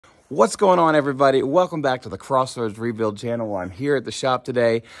What's going on, everybody? Welcome back to the Crossroads Rebuild channel. I'm here at the shop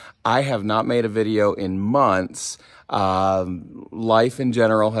today. I have not made a video in months. Life in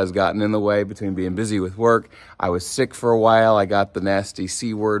general has gotten in the way between being busy with work. I was sick for a while. I got the nasty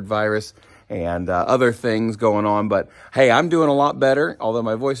C-word virus and other things going on. But hey, I'm doing a lot better, although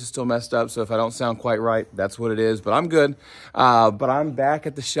my voice is still messed up. So if I don't sound quite right, that's what it is. But I'm good. But I'm back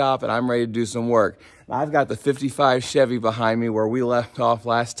at the shop and I'm ready to do some work. I've got the 55 Chevy behind me where we left off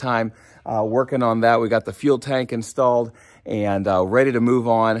last time, working on that. We got the fuel tank installed and ready to move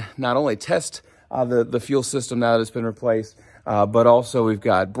on. Not only test the fuel system now that it's been replaced, but also we've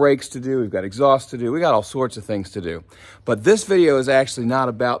got brakes to do, we've got exhaust to do, we got all sorts of things to do. But this video is actually not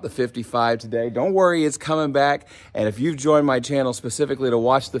about the 55 today. Don't worry, it's coming back. And if you've joined my channel specifically to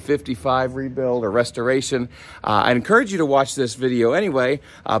watch the 55 rebuild or restoration, I encourage you to watch this video anyway,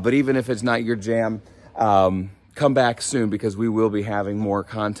 but even if it's not your jam, come back soon because we will be having more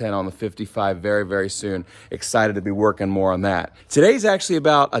content on the 55 very, very soon. Excited to be working more on that. Today's actually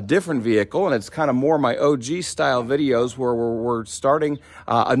about a different vehicle, and it's kind of more my OG style videos where we're starting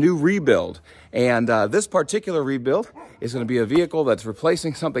a new rebuild. And this particular rebuild is going to be a vehicle that's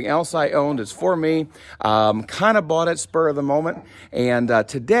replacing something else I owned. It's for me. Kind of bought it spur of the moment. And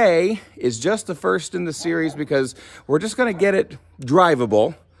today is just the first in the series because we're just going to get it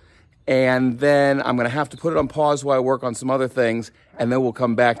drivable. And then I'm going to have to put it on pause while I work on some other things, and then we'll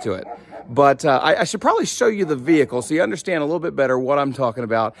come back to it. But I should probably show you the vehicle so you understand a little bit better what I'm talking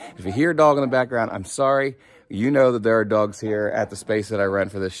about. If you hear a dog in the background, I'm sorry. You know that there are dogs here at the space that I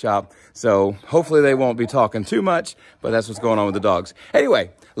rent for this shop. So hopefully they won't be talking too much, but that's what's going on with the dogs. Anyway,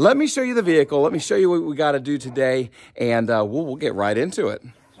 let me show you the vehicle. Let me show you what we got to do today, and we'll get right into it.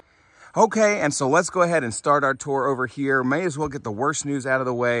 Okay, and so let's go ahead and start our tour over here. May as well get the worst news out of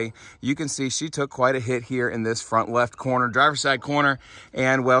the way. You can see she took quite a hit here in this front left corner, driver's side corner,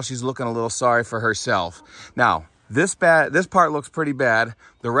 and well, she's looking a little sorry for herself. Now, this part looks pretty bad.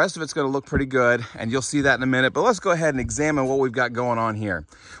 The rest of it's going to look pretty good, and you'll see that in a minute. But let's go ahead and examine what we've got going on here.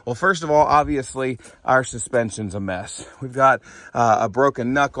 Well, first of all, obviously, our suspension's a mess. We've got a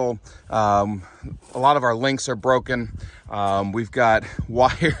broken knuckle. A lot of our links are broken. We've got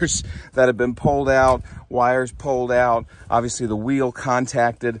wires that have been pulled out, wires pulled out. Obviously, the wheel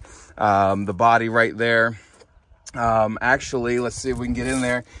contacted the body right there. Actually, let's see if we can get in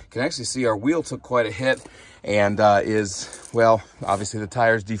there. You can actually see our wheel took quite a hit and well, obviously the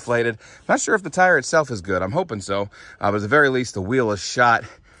tire's deflated. Not sure if the tire itself is good. I'm hoping so. But at the very least, the wheel is shot.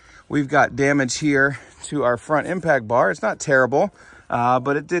 We've got damage here to our front impact bar. It's not terrible,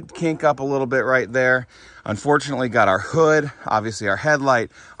 but it did kink up a little bit right there. Unfortunately, got our hood, obviously our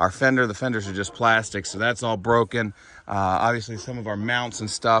headlight, our fender. The fenders are just plastic, so that's all broken. Obviously, some of our mounts and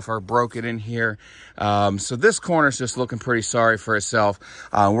stuff are broken in here. So this corner's just looking pretty sorry for itself.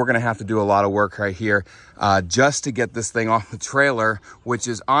 We're going to have to do a lot of work right here just to get this thing off the trailer, which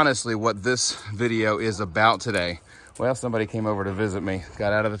is honestly what this video is about today. Well, somebody came over to visit me,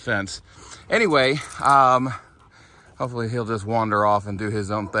 got out of the fence. Anyway, hopefully he'll just wander off and do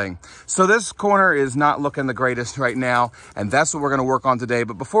his own thing. So this corner is not looking the greatest right now, and that's what we're gonna work on today.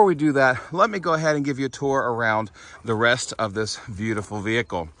 But before we do that, let me go ahead and give you a tour around the rest of this beautiful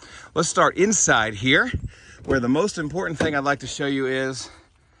vehicle. Let's start inside here, where the most important thing I'd like to show you is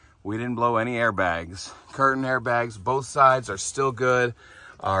we didn't blow any airbags. Curtain airbags, both sides are still good.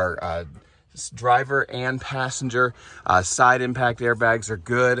 Our driver and passenger side impact airbags are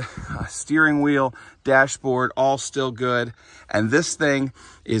good. Steering wheel, dashboard, all still good. And this thing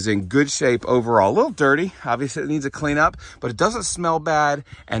is in good shape overall. A little dirty, obviously it needs a cleanup, but it doesn't smell bad.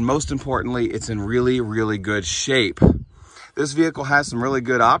 And most importantly, it's in really, really good shape. This vehicle has some really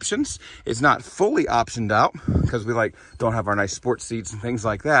good options. It's not fully optioned out because we don't have our nice sports seats and things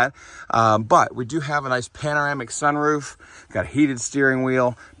like that. But we do have a nice panoramic sunroof, got a heated steering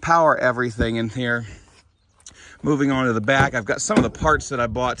wheel, power everything in here. Moving on to the back, I've got some of the parts that I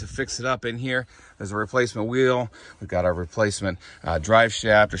bought to fix it up in here. There's a replacement wheel. We've got our replacement drive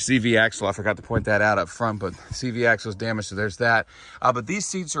shaft or CV axle. I forgot to point that out up front, but CV axle was damaged, so there's that. But these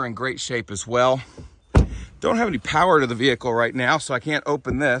seats are in great shape as well. Don't have any power to the vehicle right now, so I can't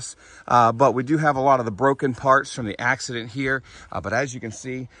open this, but we do have a lot of the broken parts from the accident here. But as you can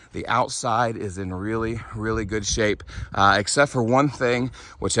see, the outside is in really, really good shape, except for one thing,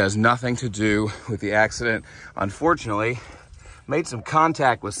 which has nothing to do with the accident. Unfortunately, made some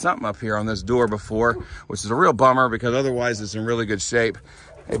contact with something up here on this door before, which is a real bummer because otherwise it's in really good shape.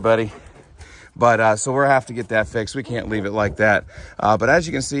 Hey, buddy. But so we'll have to get that fixed. We can't leave it like that. But as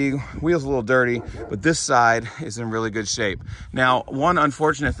you can see, wheel's a little dirty, but this side is in really good shape. Now, one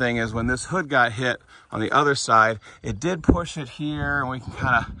unfortunate thing is when this hood got hit on the other side, it did push it here, and we can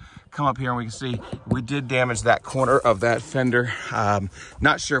kind of come up here and we can see we did damage that corner of that fender.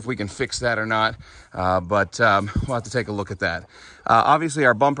 Not sure if we can fix that or not, but we'll have to take a look at that. Obviously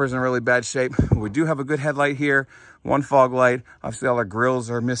our bumper's in really bad shape. We do have a good headlight here, one fog light. Obviously all our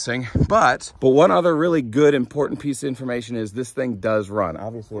grills are missing, but one other really good important piece of information is this thing does run.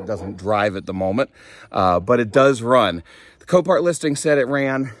 Obviously it doesn't drive at the moment, but it does run. The Copart listing said it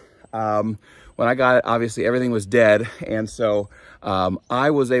ran. When I got it, obviously everything was dead, and so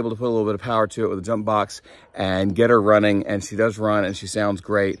I was able to put a little bit of power to it with a jump box and get her running, and she does run and she sounds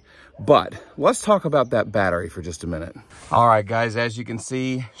great. But let's talk about that battery for just a minute. All right, guys, as you can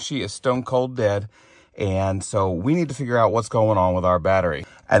see, she is stone cold dead, and so we need to figure out what's going on with our battery.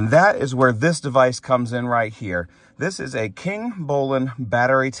 And that is where this device comes in right here. This is a King Bolin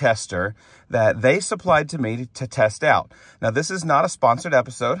battery tester that they supplied to me to test out. Now, this is not a sponsored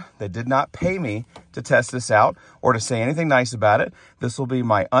episode. They did not pay me to test this out or to say anything nice about it. This will be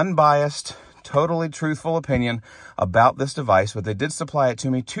my unbiased, totally truthful opinion about this device, but they did supply it to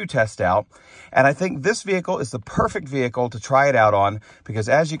me to test out. And I think this vehicle is the perfect vehicle to try it out on because,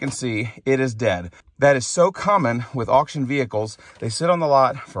 as you can see, it is dead. That is so common with auction vehicles. They sit on the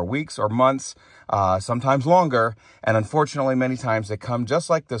lot for weeks or months, sometimes longer, and unfortunately many times they come just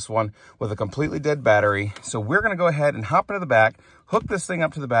like this one with a completely dead battery. So we're going to go ahead and hop into the back, hook this thing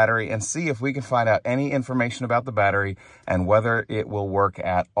up to the battery, and see if we can find out any information about the battery and whether it will work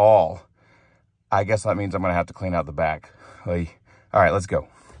at all. I guess that means I'm going to have to clean out the back. All right, let's go.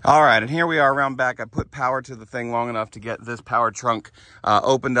 All right, and here we are around back. I put power to the thing long enough to get this power trunk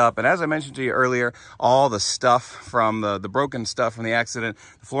opened up. And as I mentioned to you earlier, all the stuff from the broken stuff from the accident,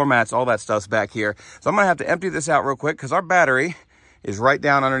 the floor mats, all that stuff's back here. So I'm going to have to empty this out real quick because our battery is right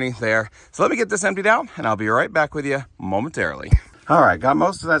down underneath there. So let me get this emptied out, and I'll be right back with you momentarily. All right, got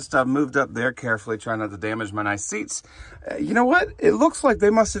most of that stuff moved up there carefully, trying not to damage my nice seats. You know what? It looks like they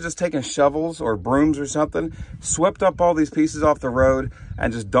must have just taken shovels or brooms or something, swept up all these pieces off the road,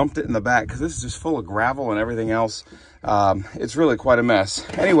 and just dumped it in the back because this is just full of gravel and everything else. It's really quite a mess.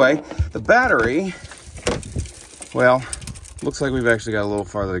 Anyway, the battery, well, looks like we've actually got a little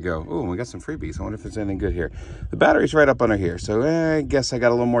farther to go. Ooh, we got some freebies. I wonder if there's anything good here. The battery's right up under here, so I guess I got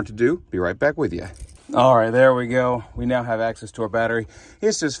a little more to do. Be right back with you. All right, there we go. We now have access to our battery.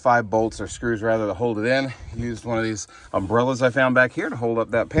 It's just 5 bolts or screws rather to hold it in. Used one of these umbrellas I found back here to hold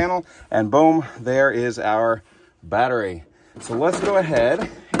up that panel, and boom, there is our battery. So let's go ahead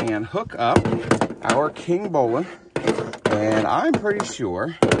and hook up our King Bolin, and I'm pretty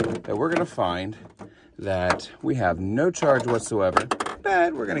sure that we're gonna find that we have no charge whatsoever,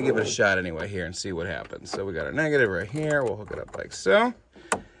 but we're gonna give it a shot anyway here and see what happens. So we got our negative right here. We'll hook it up like so.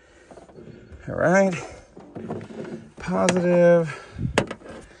 All right, positive.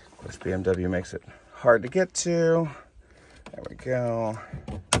 Of course, BMW makes it hard to get to. There we go.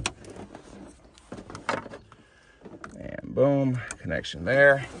 And boom, connection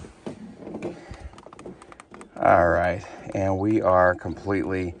there. All right, and we are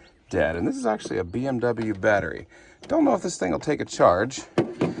completely dead. And this is actually a BMW battery. Don't know if this thing will take a charge,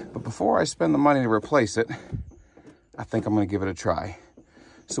 but before I spend the money to replace it, I think I'm gonna give it a try.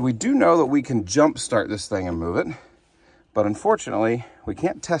 So we do know that we can jump start this thing and move it, but unfortunately we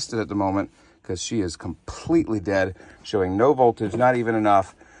can't test it at the moment because she is completely dead, showing no voltage, not even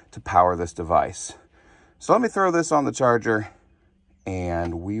enough to power this device. So let me throw this on the charger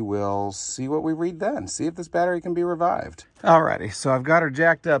and we will see what we read then, see if this battery can be revived. Alrighty, so I've got her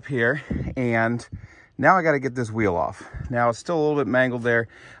jacked up here and now I got to get this wheel off. Now it's still a little bit mangled there.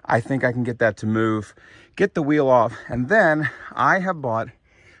 I think I can get that to move, get the wheel off, and then I have bought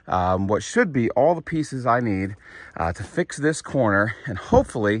what should be all the pieces I need to fix this corner and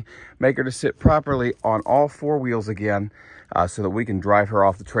hopefully make her to sit properly on all 4 wheels again so that we can drive her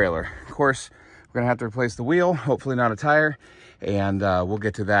off the trailer. Of course, we're gonna have to replace the wheel, hopefully not a tire, and we'll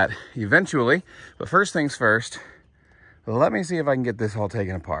get to that eventually. But first things first, let me see if I can get this all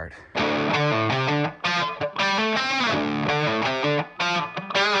taken apart.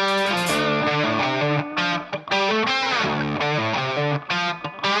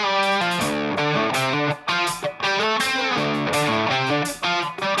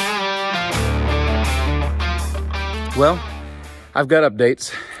 Well, I've got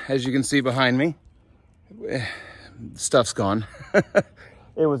updates. As you can see behind me, stuff's gone.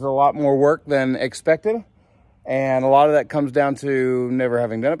 It was a lot more work than expected, and a lot of that comes down to never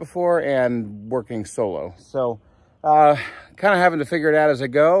having done it before and working solo. So kind of having to figure it out as I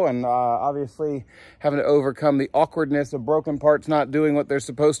go, and obviously having to overcome the awkwardness of broken parts not doing what they're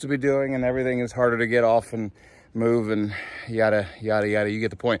supposed to be doing, and everything is harder to get off and move and yada, yada, yada. You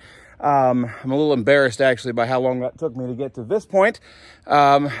get the point. I'm a little embarrassed actually by how long that took me to get to this point.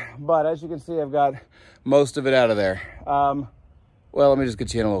 But as you can see, I've got most of it out of there. Well, let me just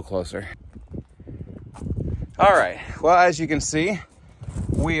get you in a little closer. All right, well, as you can see,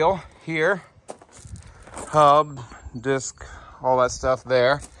 wheel here, hub, disc, all that stuff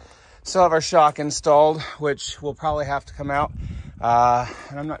there. Still have our shock installed, which will probably have to come out.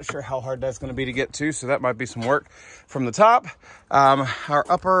 And I'm not sure how hard that's going to be to get to, so that might be some work from the top. Our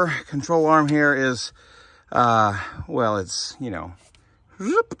upper control arm here is, well, it's, you know,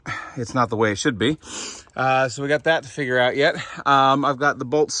 it's not the way it should be. So we got that to figure out yet. I've got the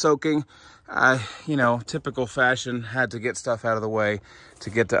bolts soaking. You know, typical fashion, had to get stuff out of the way to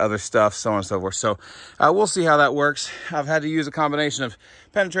get to other stuff, so on and so forth. So we'll see how that works. I've had to use a combination of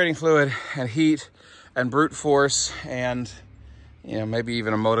penetrating fluid and heat and brute force and, you know, maybe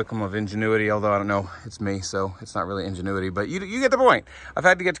even a modicum of ingenuity, although I don't know, it's me, so it's not really ingenuity, but you get the point. I've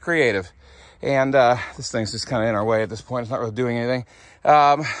had to get creative. And this thing's just kind of in our way at this point. It's not really doing anything.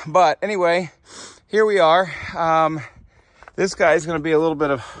 But anyway, here we are. This guy is going to be a little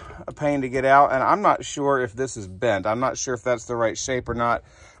bit of a pain to get out, and I'm not sure if this is bent. I'm not sure if that's the right shape or not.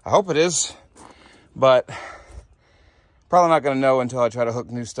 I hope it is, but probably not going to know until I try to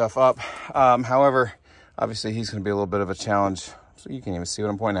hook new stuff up. However, obviously he's going to be a little bit of a challenge. So you can't even see what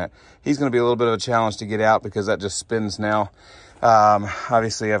I'm pointing at. He's going to be a little bit of a challenge to get out because that just spins now.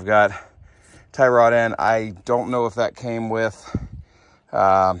 Obviously I've got tie rod end. I don't know if that came with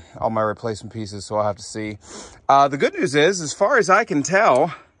all my replacement pieces, so I'll have to see. The good news is, as far as I can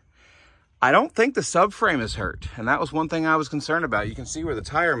tell, I don't think the subframe is hurt, and that was one thing I was concerned about. You can see where the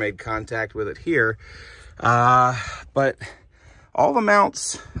tire made contact with it here, but all the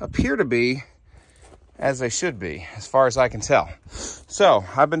mounts appear to be as they should be, as far as I can tell. So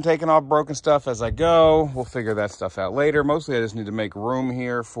I've been taking off broken stuff as I go. We'll figure that stuff out later. Mostly I just need to make room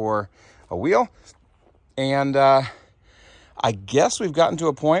here for a wheel, and I guess we've gotten to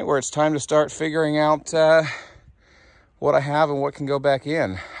a point where it's time to start figuring out what I have and what can go back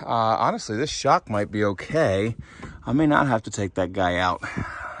in. Honestly, this shock might be okay. I may not have to take that guy out.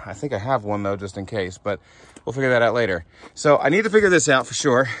 I think I have one though, just in case, but we'll figure that out later. So I need to figure this out for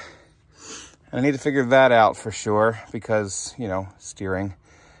sure. And I need to figure that out for sure because, you know, steering.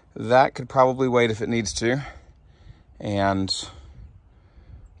 That could probably wait if it needs to. And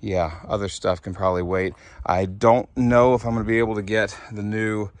yeah, other stuff can probably wait. I don't know if I'm going to be able to get the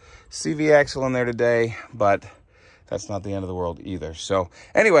new CV axle in there today, but that's not the end of the world either. So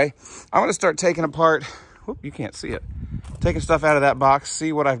anyway, I'm going to start taking apart, whoop, you can't see it, taking stuff out of that box,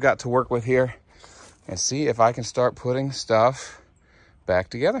 see what I've got to work with here, and see if I can start putting stuff back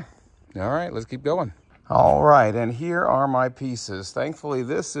together. All right, let's keep going. All right, and here are my pieces. Thankfully,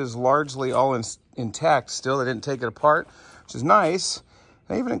 this is largely all intact still. I didn't take it apart, which is nice.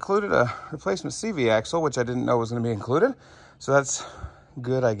 They even included a replacement CV axle, which I didn't know was going to be included. So that's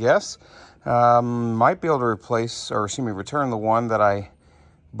good, I guess. Might be able to return the one that I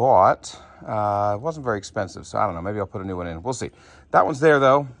bought. It wasn't very expensive, so I don't know. Maybe I'll put a new one in. We'll see. That one's there,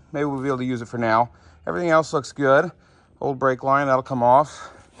 though. Maybe we'll be able to use it for now. Everything else looks good. Old brake line, that'll come off.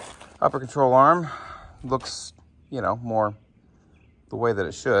 Upper control arm looks, you know, more the way that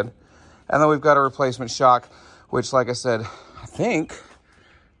it should. And then we've got a replacement shock, which, like I said, I think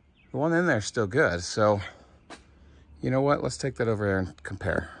the one in there is still good. So, you know what? Let's take that over there and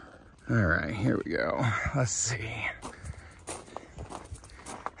compare. All right, here we go. Let's see.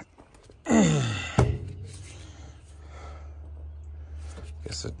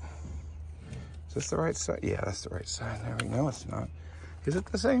 Is this the right side? Yeah, that's the right side. There we go. It's not. Is it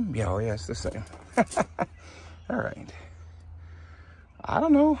the same? Yeah, oh yeah, it's the same. All right. I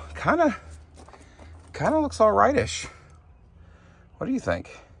don't know. Kind of looks all right-ish. What do you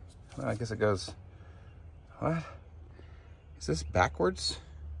think? Well, I guess it goes. What? Is this backwards?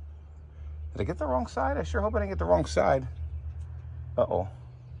 Did I get the wrong side? I sure hope I didn't get the wrong side. Uh-oh.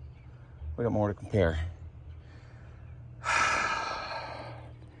 We got more to compare.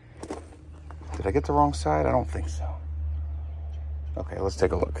 Did I get the wrong side? I don't think so. Okay, let's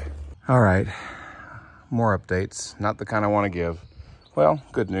take a look. All right, more updates. Not the kind I want to give. Well,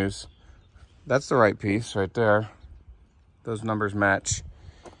 good news. That's the right piece right there. Those numbers match.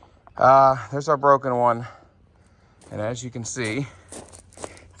 There's our broken one. And as you can see,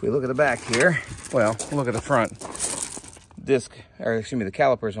 if we look at the back here, well, look at the front. Disc, or excuse me, the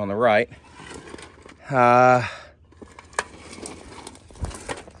caliper's on the right. As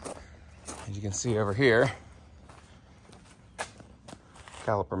you can see over here,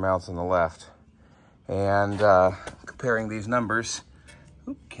 caliper mounts on the left. And comparing these numbers,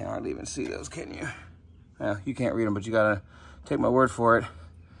 can't hardly even see those, can you? Well, you can't read them, but you gotta take my word for it.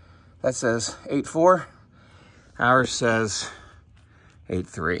 That says 8.4. Ours says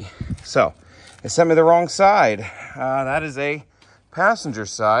 8.3. So it sent me the wrong side. That is a passenger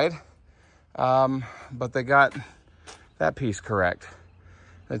side, but they got that piece correct.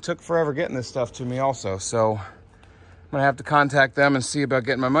 It took forever getting this stuff to me also, so I'm gonna have to contact them and see about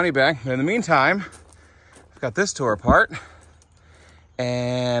getting my money back. But in the meantime, I've got this tore apart,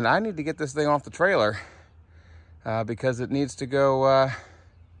 and I need to get this thing off the trailer because it needs to go,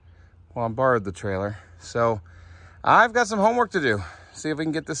 well, I borrowed the trailer. So I've got some homework to do. See if we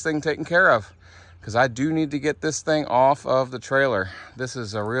can get this thing taken care of, because I do need to get this thing off of the trailer. This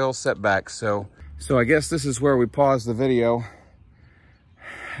is a real setback. So I guess this is where we pause the video,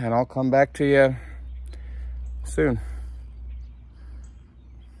 and I'll come back to you soon.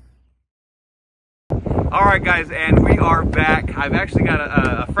 All right, guys, and we are back. I've actually got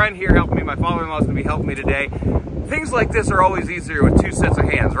a friend here helping me. My father-in-law is gonna be helping me today. Things like this are always easier with two sets of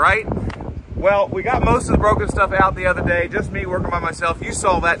hands, right? Well, we got most of the broken stuff out the other day, just me working by myself. You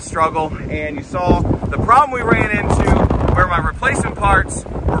saw that struggle, and you saw the problem we ran into where my replacement parts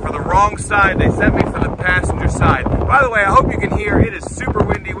were for the wrong side. They sent me for the passenger side. By the way, I hope you can hear, it is super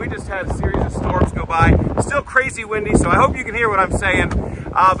windy. We just had a series of storms go by. Still crazy windy, so I hope you can hear what I'm saying.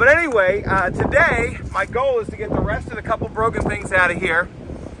 But anyway, today, my goal is to get the rest of the couple broken things out of here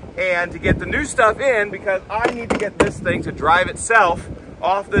and to get the new stuff in, because I need to get this thing to drive itself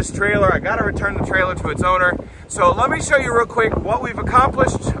off this trailer. I got to return the trailer to its owner. So let me show you real quick what we've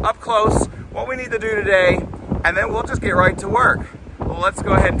accomplished up close, what we need to do today, and then we'll just get right to work. Well, let's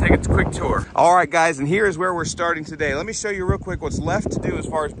go ahead and take a quick tour. All right, guys, and here is where we're starting today. Let me show you real quick what's left to do as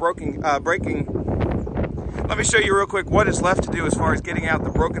far as Let me show you real quick what is left to do as far as getting out the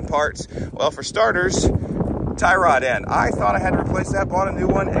broken parts. Well, for starters, tie rod end. I thought I had to replace that, bought a new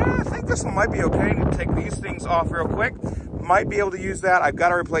one. I think this one might be okay. I need to take these things off real quick. Might be able to use that. I've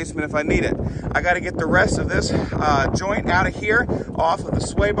got a replacement if I need it. I got to get the rest of this joint out of here, off of the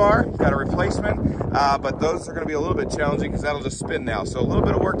sway bar. Got a replacement, but those are going to be a little bit challenging because that'll just spin now. So a little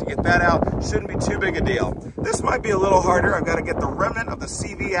bit of work to get that out. Shouldn't be too big a deal. This might be a little harder. I've got to get the remnant of the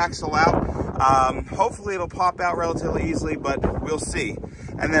CV axle out. Hopefully it'll pop out relatively easily, but we'll see.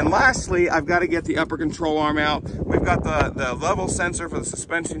 And then lastly, I've got to get the upper control arm out. We've got the level sensor for the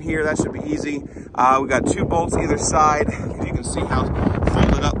suspension here. That should be easy. We've got 2 bolts either side. You can see how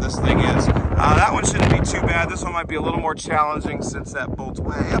folded up this thing is. That one shouldn't be too bad. This one might be a little more challenging since that bolt's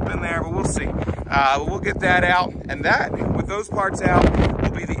way up in there, but we'll see. We'll get that out, and that, with those parts out,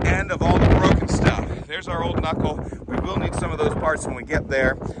 will be the end of all the broken stuff. There's our old knuckle. We will need some of those parts when we get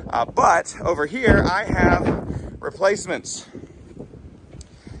there. But over here, I have replacements.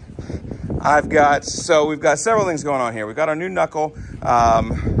 We've got several things going on here. We've got our new knuckle,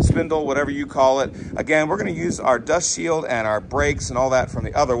 spindle, whatever you call it. Again, we're gonna use our dust shield and our brakes and all that from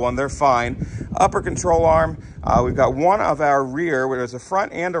the other one. They're fine. Upper control arm, we've got one of our rear, where there's a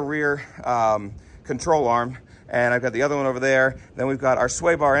front and a rear control arm, and I've got the other one over there. Then we've got our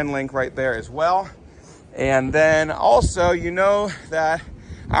sway bar end link right there as well. And then also, you know that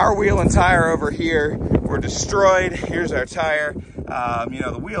our wheel and tire over here were destroyed. Here's our tire. You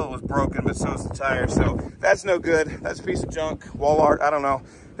know, the wheel was broken, but so is the tire, so that's no good. That's a piece of junk, wall art, I don't know.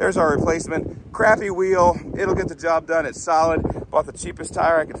 There's our replacement. Crappy wheel, it'll get the job done, it's solid. Bought the cheapest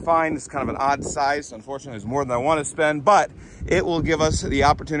tire I could find. It's kind of an odd size. Unfortunately, it's more than I want to spend, but it will give us the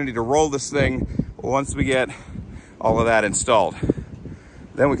opportunity to roll this thing once we get all of that installed.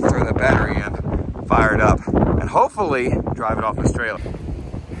 Then we can throw that battery in, fire it up, and hopefully drive it off this trailer.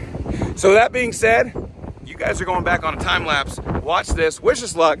 So that being said, you guys are going back on a time lapse. Watch this, wish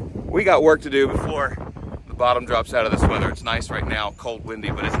us luck. We got work to do before the bottom drops out of this weather. It's nice right now, cold, windy,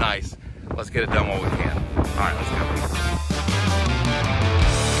 but it's nice. Let's get it done while we can. All right, let's go.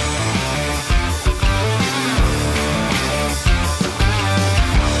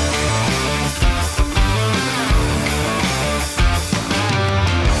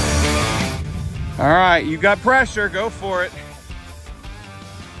 All right, you got pressure, go for it.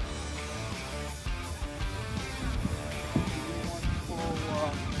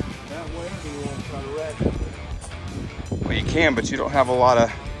 Well, you can, but you don't have a lot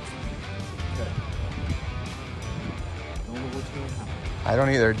of... I don't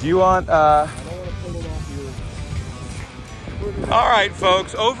either. Do you want... I don't want to pull it off your... All right,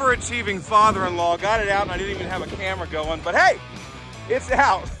 folks, overachieving father-in-law. Got it out, and I didn't even have a camera going, but hey, it's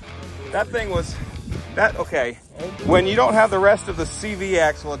out. That thing was... okay. When you don't have the rest of the CV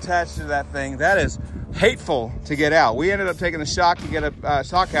axle attached to that thing, that is hateful to get out. We ended up taking the shock to get a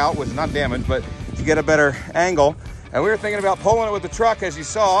shock out, which is not damaged, but to get a better angle. And we were thinking about pulling it with the truck, as you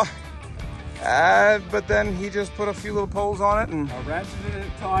saw, But then he just put a few little poles on it and I ratcheted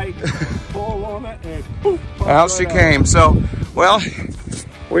it tight, pull on it, and poof, out she came. So, well,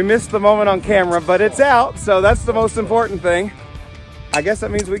 we missed the moment on camera, but it's out, so that's the most important thing. I guess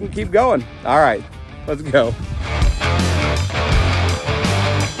that means we can keep going. All right, let's go.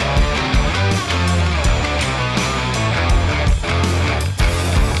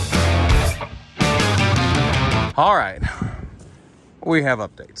 All right, we have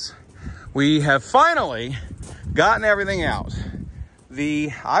updates. We have finally gotten everything out.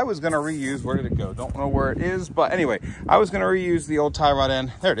 I was gonna reuse, where did it go? Don't know where it is, but anyway, I was gonna reuse the old tie rod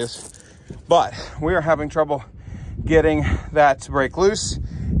end. There it is. But we are having trouble getting that to break loose,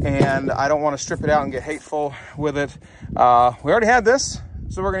 and I don't wanna strip it out and get hateful with it. We already had this,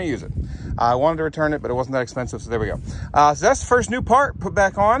 so we're gonna use it. I wanted to return it, but it wasn't that expensive, so there we go. So that's the first new part put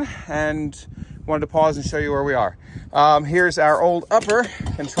back on, and wanted to pause and show you where we are. Here's our old upper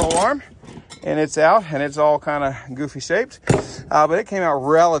control arm, and it's out, and it's all kind of goofy shaped, but it came out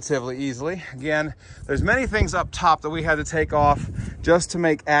relatively easily. Again, there's many things up top that we had to take off just to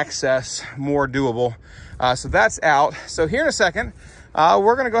make access more doable. So that's out. So here in a second,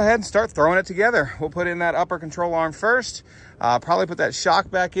 we're gonna go ahead and start throwing it together. We'll put in that upper control arm first, probably put that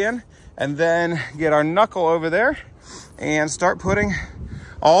shock back in, and then get our knuckle over there and start putting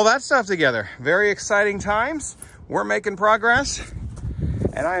all that stuff together. Very exciting times. We're making progress,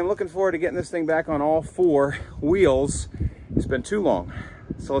 and I am looking forward to getting this thing back on all four wheels. It's been too long,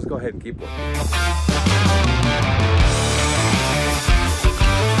 so let's go ahead and keep looking.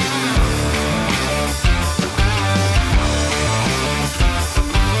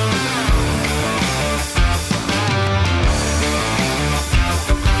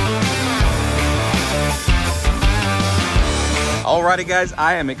 Alrighty guys,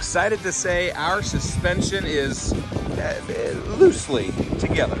 I am excited to say our suspension is loosely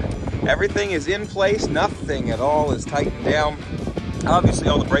together. Everything is in place, nothing at all is tightened down. Obviously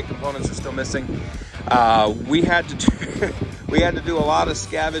all the brake components are still missing. We had to do a lot of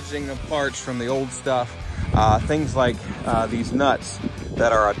scavenging of parts from the old stuff. Things like these nuts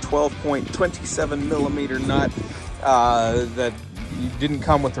that are a 12.27 millimeter nut that didn't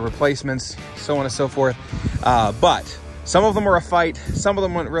come with the replacements, so on and so forth. But some of them were a fight, some of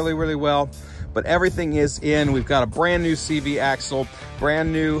them went really, really well, but everything is in. We've got a brand new CV axle,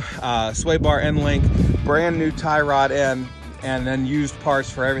 brand new sway bar end link, brand new tie rod end, and then used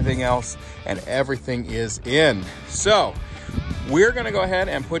parts for everything else, and everything is in. So we're gonna go ahead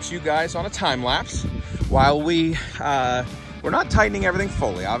and put you guys on a time lapse while we're not tightening everything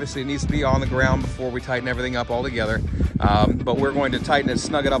fully. Obviously it needs to be on the ground before we tighten everything up all together, but we're going to tighten it,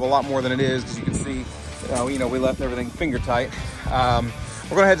 snug it up a lot more than it is, because you can see you know, we left everything finger tight.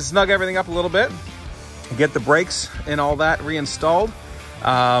 We're gonna head to snug everything up a little bit, get the brakes and all that reinstalled,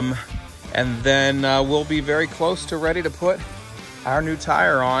 and then we'll be very close to ready to put our new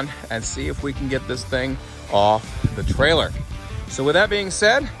tire on and see if we can get this thing off the trailer. So with that being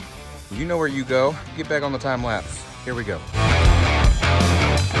said, you know where you go. Get back on the time lapse. Here we go.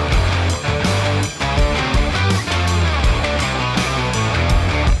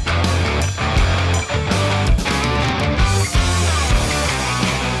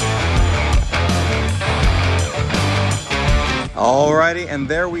 Alrighty, and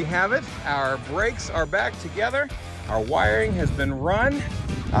there we have it. Our brakes are back together. Our wiring has been run.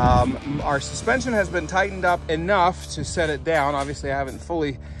 Our suspension has been tightened up enough to set it down. Obviously, I haven't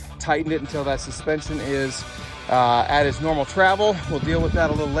fully tightened it until that suspension is at its normal travel. We'll deal with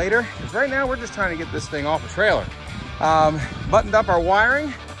that a little later, because right now we're just trying to get this thing off the trailer. Buttoned up our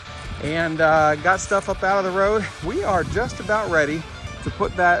wiring and got stuff up out of the road. We are just about ready to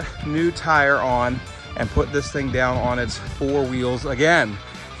put that new tire on and put this thing down on its four wheels again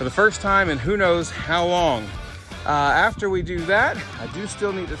for the first time in who knows how long. After we do that, I do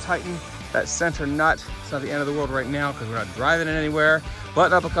still need to tighten that center nut. It's not the end of the world right now because we're not driving it anywhere.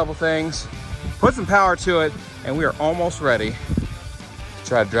 Button up a couple things, put some power to it, and we are almost ready to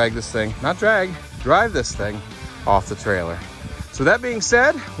try to drive this thing off the trailer. So that being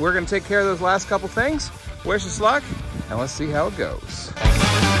said, we're gonna take care of those last couple things. Wish us luck, and let's see how it goes.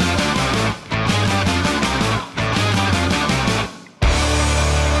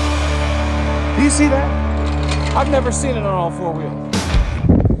 Do you see that? I've never seen it on all four wheels.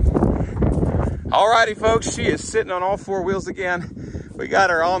 Alrighty folks, she is sitting on all four wheels again. We got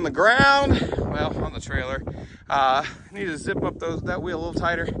her on the ground, well, on the trailer. Need to zip up that wheel a little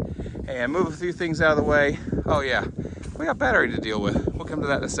tighter and move a few things out of the way. Oh yeah, we got battery to deal with. We'll come to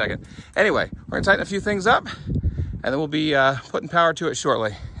that in a second. Anyway, we're gonna tighten a few things up, and then we'll be putting power to it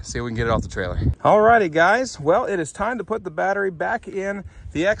shortly. see if we can get it off the trailer. Alrighty guys, well, it is time to put the battery back in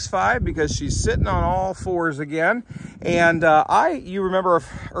the X5 because she's sitting on all fours again. And you remember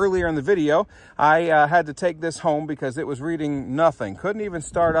earlier in the video, I had to take this home because it was reading nothing. Couldn't even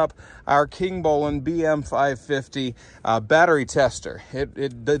start up our King Bolin BM550 battery tester.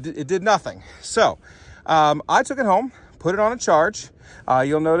 It did nothing. So I took it home, put it on a charge.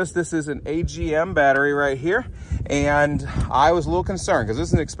 You'll notice this is an AGM battery right here. And I was a little concerned because this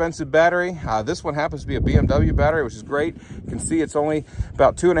is an expensive battery. This one happens to be a BMW battery, which is great. You can see it's only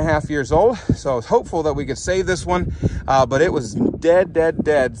about 2.5 years old. So I was hopeful that we could save this one, but it was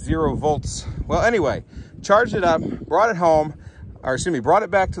dead, 0 volts. Well, anyway, charged it up, brought it home, or excuse me, brought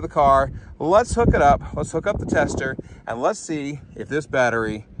it back to the car. Let's hook it up. Let's hook up the tester and let's see if this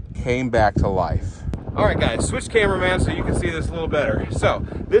battery came back to life. All right, guys, switch cameraman so you can see this a little better. So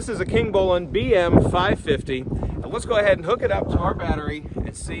this is a King Bolin BM550. And let's go ahead and hook it up to our battery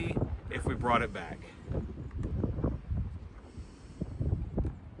and see if we brought it back.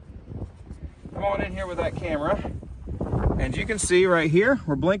 Come on in here with that camera. And you can see right here,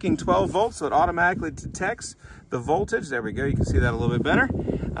 we're blinking 12 volts, so it automatically detects the voltage. There we go, you can see that a little bit better.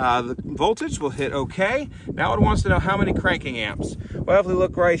 The voltage will hit okay. Now it wants to know how many cranking amps. Well, if we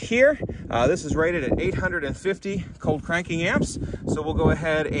look right here, this is rated at 850 cold cranking amps. So we'll go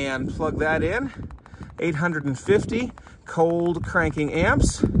ahead and plug that in. 850 cold cranking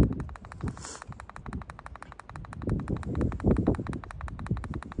amps.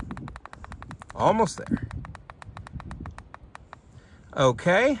 Almost there.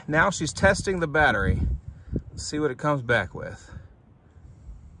 Okay, now she's testing the battery. Let's see what it comes back with.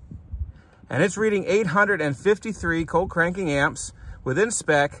 And it's reading 853 cold cranking amps within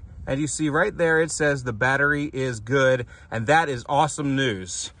spec. And you see right there, it says the battery is good. And that is awesome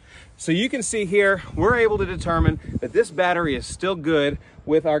news. So you can see here, we're able to determine that this battery is still good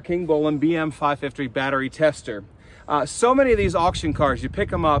with our King Bolin BM550 battery tester. So many of these auction cars, you pick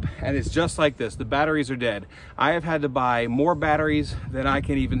them up and it's just like this. The batteries are dead. I have had to buy more batteries than I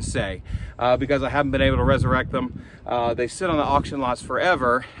can even say because I haven't been able to resurrect them. They sit on the auction lots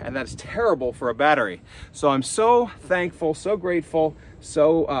forever and that's terrible for a battery. So I'm so thankful, so grateful,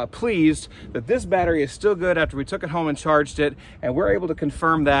 so pleased that this battery is still good after we took it home and charged it, and we're able to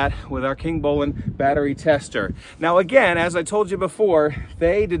confirm that with our King Bolin battery tester. Now again, as I told you before,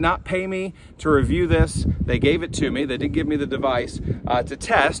 they did not pay me to review this. They gave it to me. They did give me the device to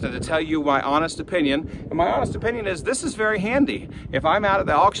test and to tell you my honest opinion. And my honest opinion is this is very handy. If I'm out at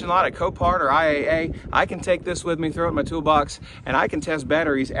the auction lot at Copart or IAA, I can take this with me, throw it in my toolbox, and I can test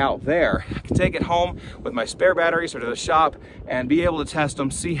batteries out there. I can take it home with my spare batteries or to the shop and be able to test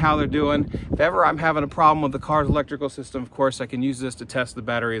them, see how they're doing. If ever I'm having a problem with the car's electrical system, of course, I can use this to test the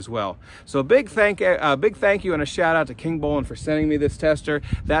battery as well. So a big thank you and a shout out to King Bolin for sending me this tester.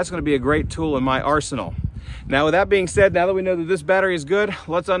 That's going to be a great tool in my arsenal. Now with that being said, now that we know that this battery is good,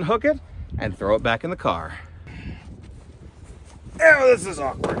 let's unhook it and throw it back in the car. Oh, this is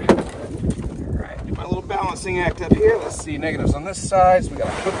awkward. All right, do my little balancing act up here. Let's see negatives on this side, so we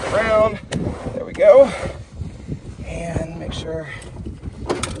gotta flip it around. There we go. And make sure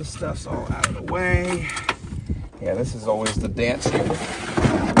this stuff's all out of the way. Yeah, this is always the dance you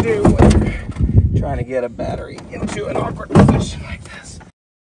do when you're trying to get a battery into an awkward position like this.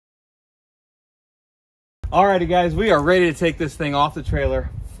 Alrighty guys, we are ready to take this thing off the trailer.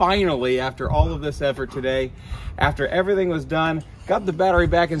 Finally, after all of this effort today, after everything was done, got the battery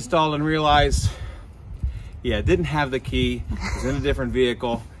back installed and realized, yeah, it didn't have the key. It was in a different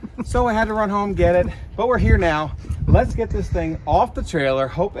vehicle. So I had to run home, get it, but we're here now. Let's get this thing off the trailer.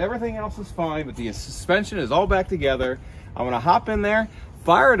 Hope everything else is fine, but the suspension is all back together. I'm gonna hop in there,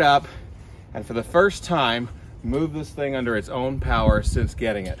 fire it up, and for the first time, move this thing under its own power since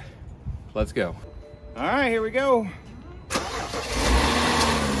getting it. Let's go. All right, here we go.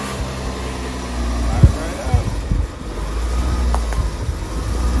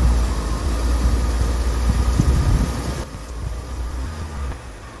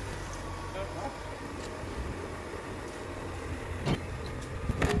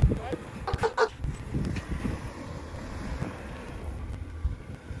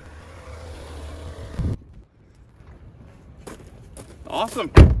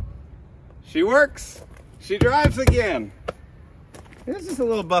 Awesome. She works. She drives again. This is a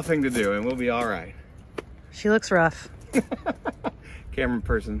little buffing to do and we'll be all right. She looks rough. Camera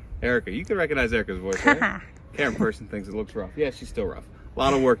person, Erica. You can recognize Erica's voice, right? Camera person thinks it looks rough. Yeah, she's still rough. A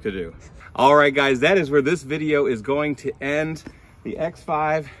lot of work to do. All right, guys, that is where this video is going to end. The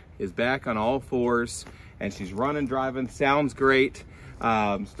X5 is back on all fours and she's running, driving, sounds great.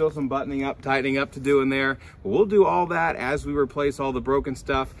 Still some buttoning up, tightening up to do in there. But we'll do all that as we replace all the broken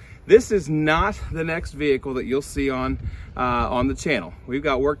stuff. This is not the next vehicle that you'll see on the channel. We've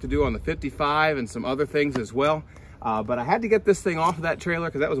got work to do on the 55 and some other things as well. But I had to get this thing off of that trailer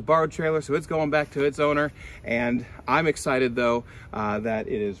because that was a borrowed trailer, so it's going back to its owner. And I'm excited though that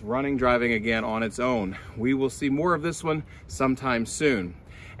it is running, driving again on its own. We will see more of this one sometime soon.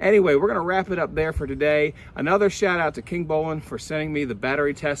 Anyway, we're gonna wrap it up there for today. Another shout out to King Bolin for sending me the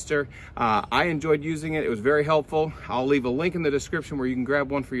battery tester. I enjoyed using it. It was very helpful. I'll leave a link in the description where you can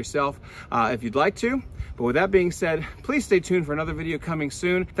grab one for yourself if you'd like to. But with that being said, please stay tuned for another video coming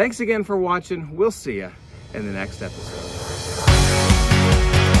soon. Thanks again for watching. We'll see you in the next episode.